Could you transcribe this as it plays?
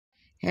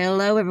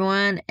Hello,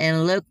 everyone,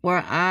 and look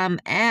where I'm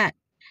at.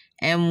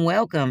 And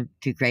welcome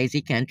to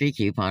Crazeecountre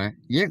Couponer.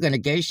 You're going to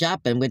go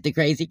shopping with the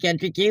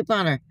Crazeecountre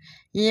Couponer.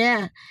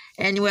 Yeah,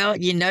 and well,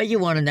 you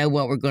want to know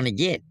what we're going to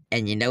get,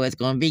 and you know it's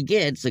going to be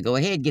good. So go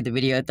ahead, give the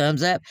video a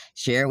thumbs up,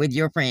 share it with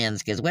your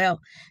friends, because, well,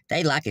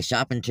 they like a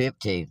shopping trip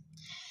too.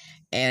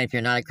 And if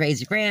you're not a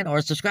crazy friend or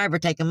a subscriber,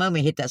 take a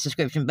moment, hit that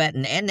subscription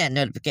button and that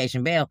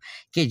notification bell,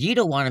 because you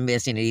don't want to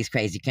miss any of these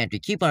Crazeecountre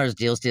couponers,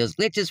 deals, steals,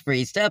 glitches,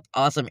 free stuff,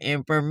 awesome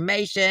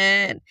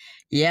information.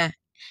 Yeah,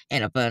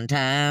 and a fun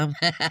time.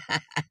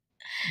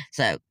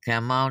 So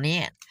come on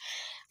in.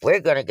 We're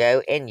going to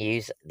go and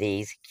use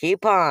these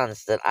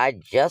coupons that I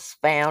just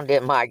found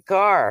in my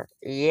car.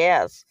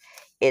 Yes,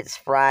 it's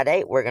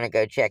Friday. We're going to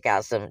go check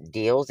out some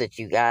deals that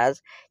you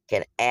guys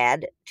can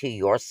add to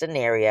your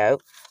scenario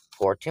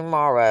for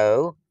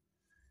tomorrow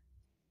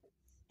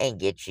and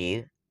get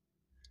you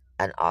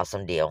an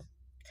awesome deal.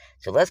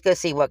 So let's go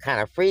see what kind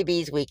of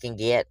freebies we can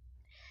get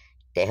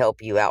to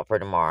help you out for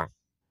tomorrow.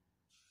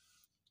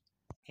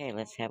 Okay,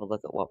 let's have a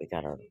look at what we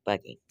got on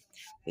buggy.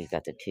 We've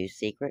got the 2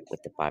 Secret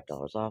with the $5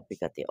 off. We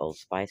got the Old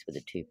Spice with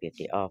the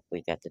 $2.50 off.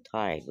 We got the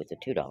Tide with the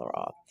 $2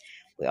 off.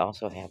 We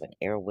also have an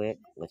Airwick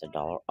with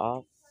 $1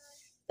 off.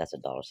 That's a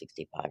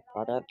 $1.65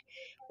 product.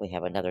 We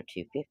have another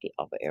 $2.50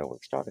 off of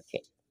Airwick starter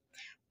kit.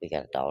 We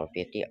got a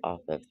 $1.50 off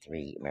of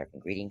 3 American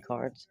greeting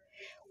cards.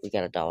 We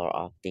got $1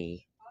 off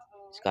the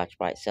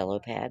Scotch-Brite cello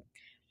pad.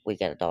 We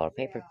got $2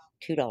 paper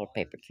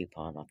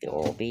coupon off the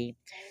Oral-B,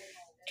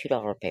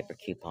 $2 paper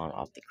coupon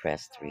off the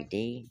Crest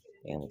 3D,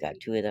 and we got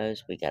 2 of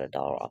those. We got $1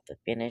 off the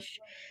Finish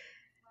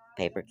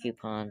paper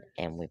coupon,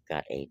 and we've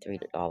got a $3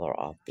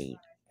 off the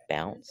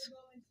Bounce.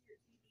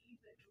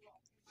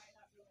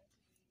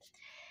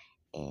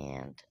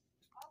 And,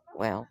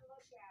 well,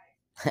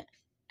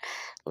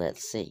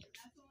 let's see.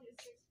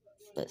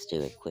 Let's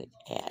do a quick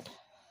ad.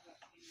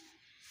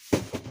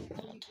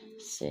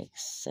 6,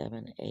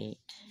 7, 8,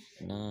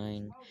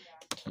 9,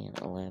 10,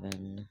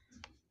 11,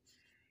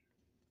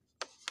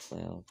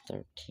 12,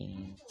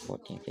 13,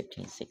 14,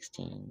 15,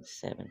 16,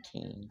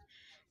 17,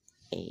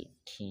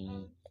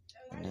 18,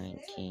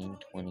 19,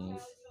 20,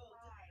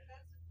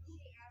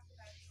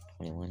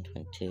 21,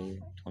 22,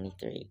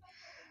 23.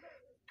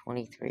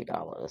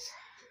 $23.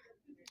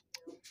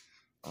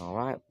 All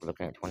right, we're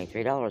looking at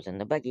 $23 in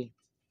the buggy.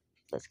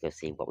 Let's go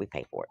see what we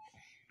pay for it.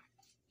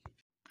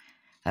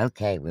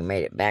 Okay, we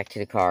made it back to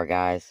the car,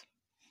 guys.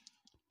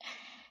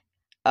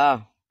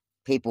 Oh,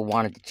 people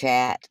wanted to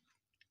chat.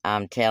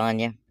 I'm telling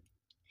you.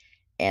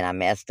 And I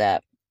messed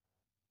up.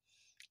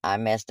 I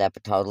messed up a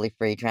totally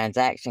free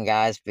transaction,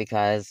 guys,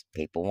 because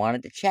people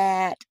wanted to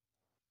chat.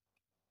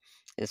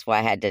 That's why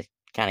I had to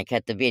kind of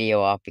cut the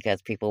video off,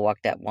 because people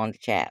walked up and wanted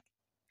to chat.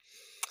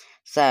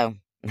 So,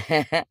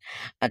 I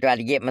tried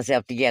to get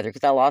myself together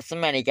because I lost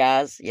some money,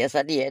 guys. Yes,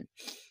 I did.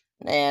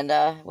 And,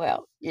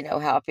 well, you know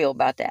how I feel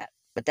about that.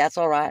 But that's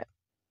all right.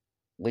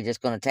 We're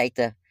just going to take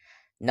the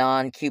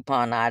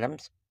non-coupon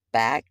items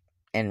back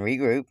and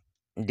regroup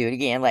and do it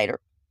again later.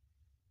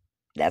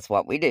 That's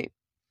what we do.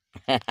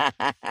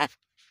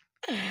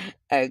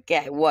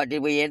 Okay, what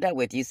did we end up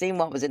with? You seen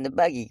what was in the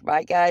buggy,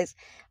 right, guys?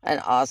 An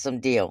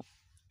awesome deal.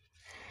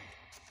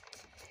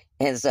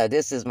 And so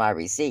this is my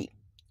receipt.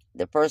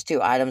 The first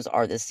 2 items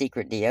are the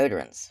Secret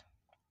deodorants.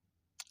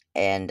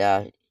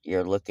 And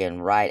you're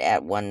looking right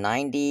at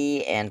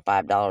 $1.90 and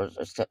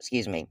 $5,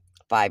 excuse me,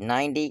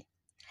 $5.90.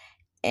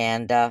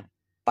 And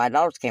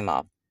 $5 came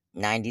off.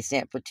 90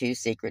 cents for 2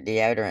 Secret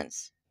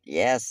deodorants.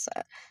 Yes,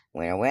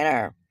 winner,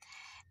 winner.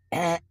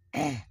 And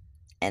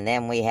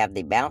then we have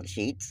the bounce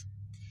sheets.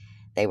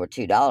 They were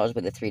 $2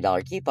 with a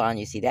 $3 coupon.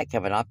 You see that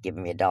coming off,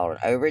 giving me $1 in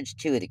overage.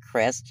 2 of the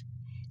Crest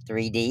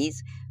 3Ds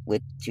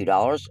with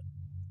 $2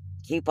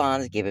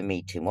 coupons, giving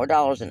me $2 more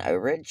in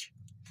overage.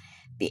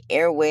 The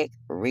Airwick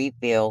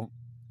refill,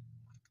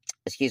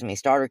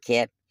 starter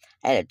kit,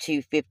 I had a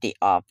 $2.50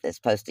 off that's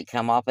supposed to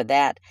come off of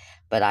that,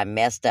 but I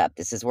messed up.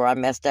 This is where I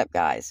messed up,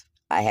 guys.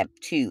 I have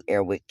 2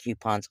 Airwick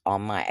coupons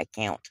on my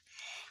account.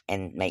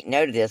 And make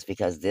note of this,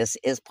 because this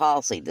is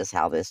policy. This is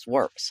how this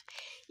works.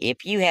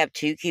 If you have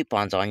 2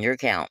 coupons on your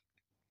account,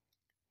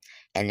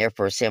 and they're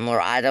for similar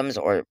items,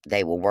 or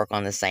they will work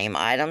on the same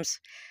items,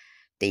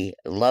 the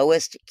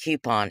lowest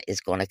coupon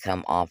is going to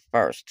come off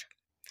first.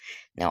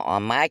 Now,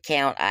 on my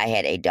account, I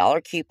had a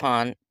 $1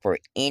 coupon for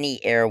any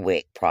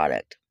Airwick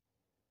product.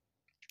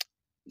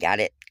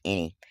 Got it?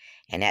 Any.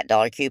 And that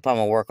 $1 coupon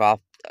will work off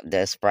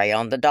the spray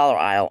on the dollar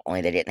aisle,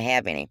 only they didn't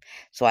have any.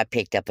 So I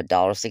picked up a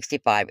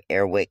 $1.65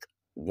 Airwick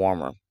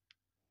warmer.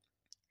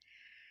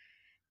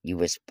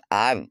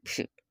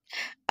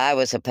 I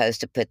was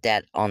supposed to put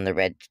that on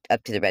the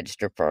up to the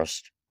register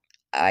first.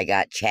 I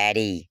got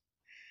chatty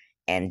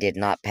and did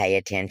not pay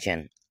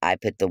attention. I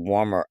put the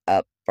warmer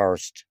up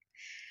first.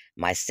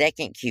 My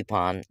second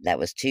coupon, that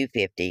was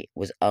 $2.50,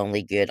 was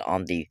only good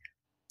on the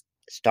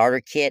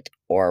starter kit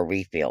or a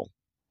refill.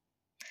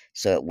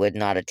 So it would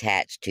not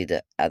attach to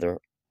the other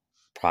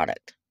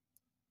product.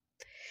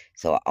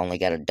 So I only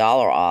got $1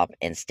 off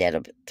instead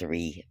of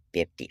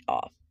 $3.50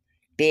 off.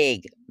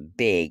 Big,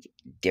 big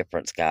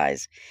difference,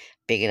 guys.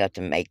 big enough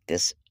to make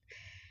this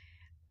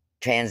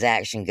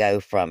transaction go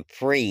from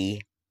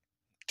free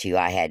to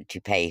I had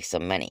to pay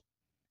some money.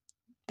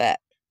 But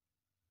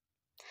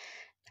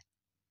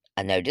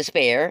no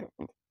despair,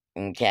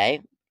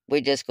 okay?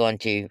 We're just going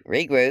to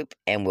regroup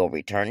and we'll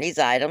return these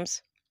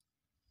items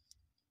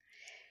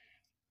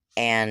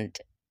and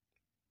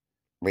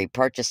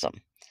repurchase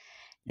them.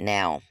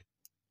 Now,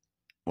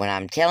 when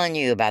I'm telling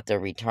you about the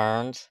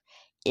returns,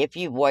 if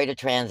you void a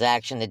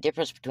transaction, the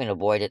difference between a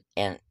voided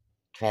and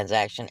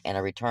transaction and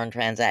a return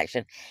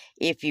transaction,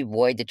 if you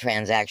void the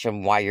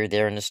transaction while you're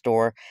there in the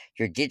store,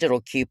 your digital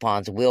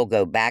coupons will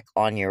go back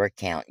on your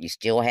account. You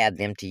still have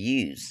them to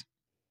use.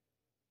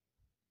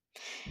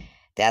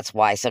 That's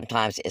why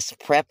sometimes it's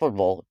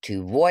preferable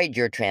to void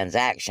your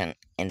transaction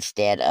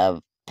instead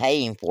of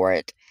paying for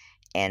it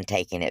and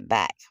taking it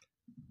back.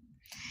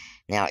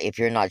 Now, if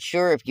you're not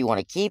sure if you want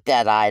to keep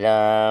that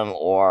item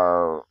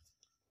or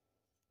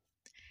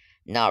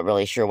not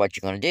really sure what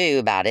you're going to do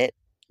about it,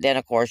 then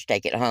of course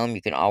take it home.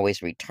 You can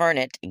always return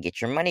it and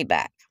get your money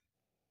back.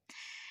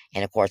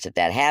 And of course, if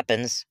that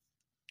happens,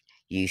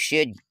 you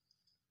should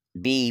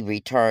be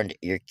returned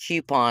your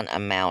coupon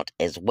amount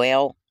as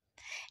well,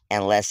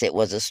 unless it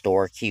was a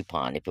store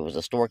coupon. If it was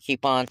a store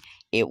coupon,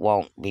 it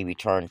won't be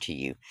returned to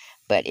you.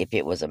 But if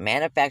it was a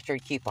manufacturer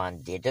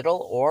coupon,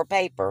 digital or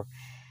paper,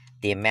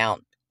 the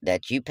amount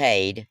that you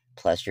paid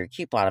plus your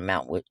coupon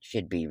amount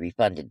should be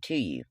refunded to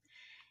you,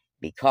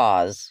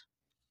 because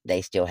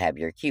they still have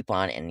your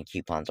coupon and the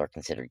coupons are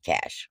considered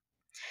cash.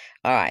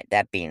 All right,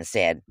 that being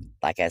said,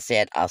 like I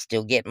said, I'll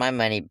still get my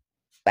money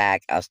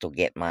back. I'll still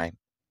get my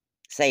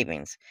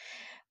savings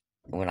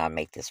when I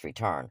make this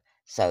return.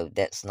 So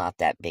that's not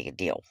that big a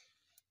deal.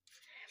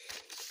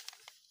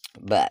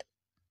 But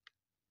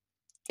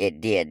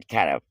it did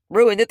kind of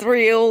ruin the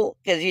thrill,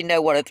 because you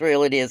know what a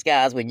thrill it is,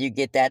 guys, when you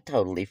get that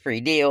totally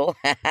free deal.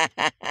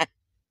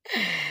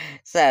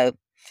 So,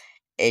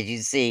 as you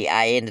see,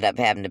 I ended up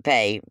having to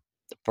pay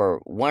for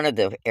one of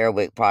the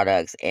Airwick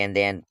products and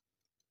then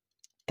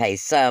pay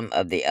some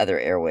of the other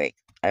Airwick.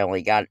 I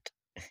only got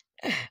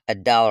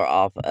 $1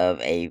 off of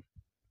a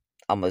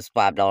almost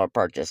 $5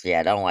 purchase.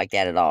 Yeah, I don't like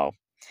that at all.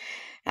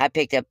 I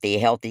picked up the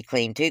Healthy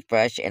Clean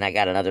toothbrush and I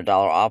got another $1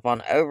 off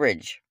on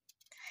overage.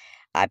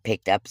 I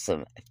picked up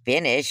some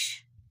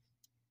Finish,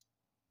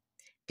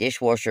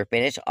 dishwasher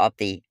finish, off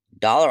the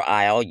dollar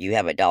aisle. You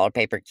have a $1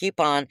 paper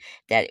coupon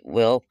that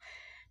will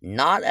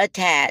not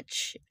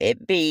attach.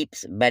 It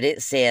beeps, but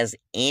it says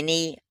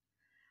any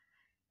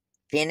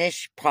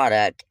Finish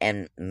product,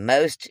 and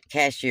most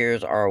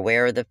cashiers are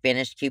aware of the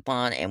Finish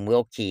coupon and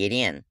will key it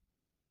in.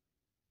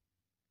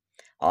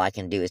 All I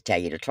can do is tell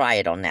you to try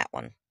it on that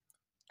one.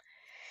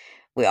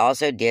 We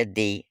also did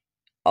the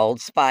Old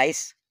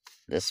Spice,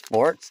 the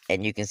sports,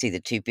 and you can see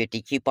the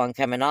 $2.50 coupon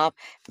coming off,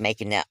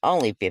 making that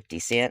only 50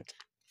 cents.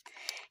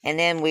 And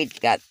then we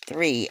got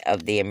 3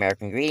 of the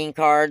American greeting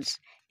cards,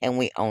 and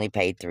we only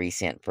paid 3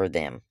 cents for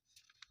them.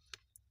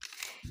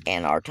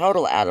 And our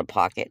total out of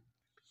pocket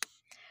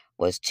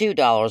was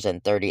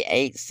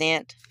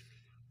 $2.38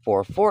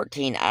 for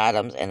 14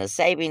 items and a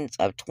savings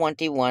of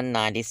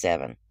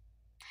 $21.97.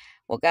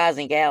 Well, guys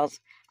and gals,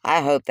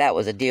 I hope that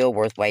was a deal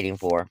worth waiting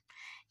for.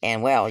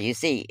 And, well, you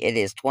see, it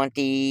is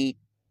 $23,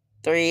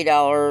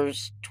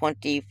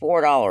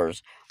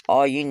 $24.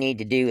 All you need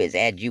to do is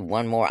add you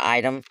one more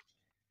item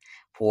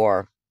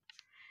for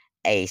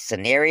a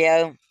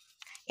scenario,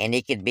 and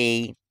it could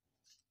be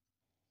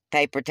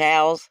paper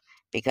towels,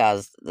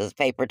 because the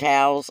paper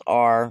towels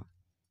are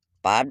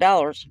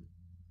 $5.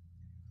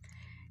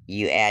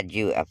 You add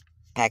you a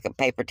pack of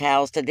paper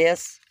towels to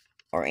this,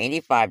 or any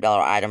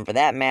 $5 item for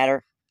that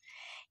matter,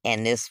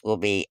 and this will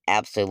be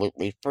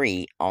absolutely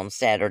free on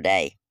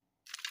Saturday.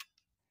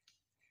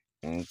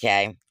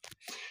 Okay,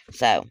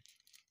 so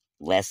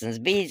lessons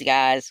be,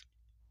 guys,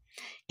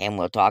 and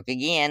we'll talk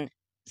again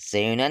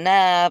soon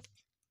enough.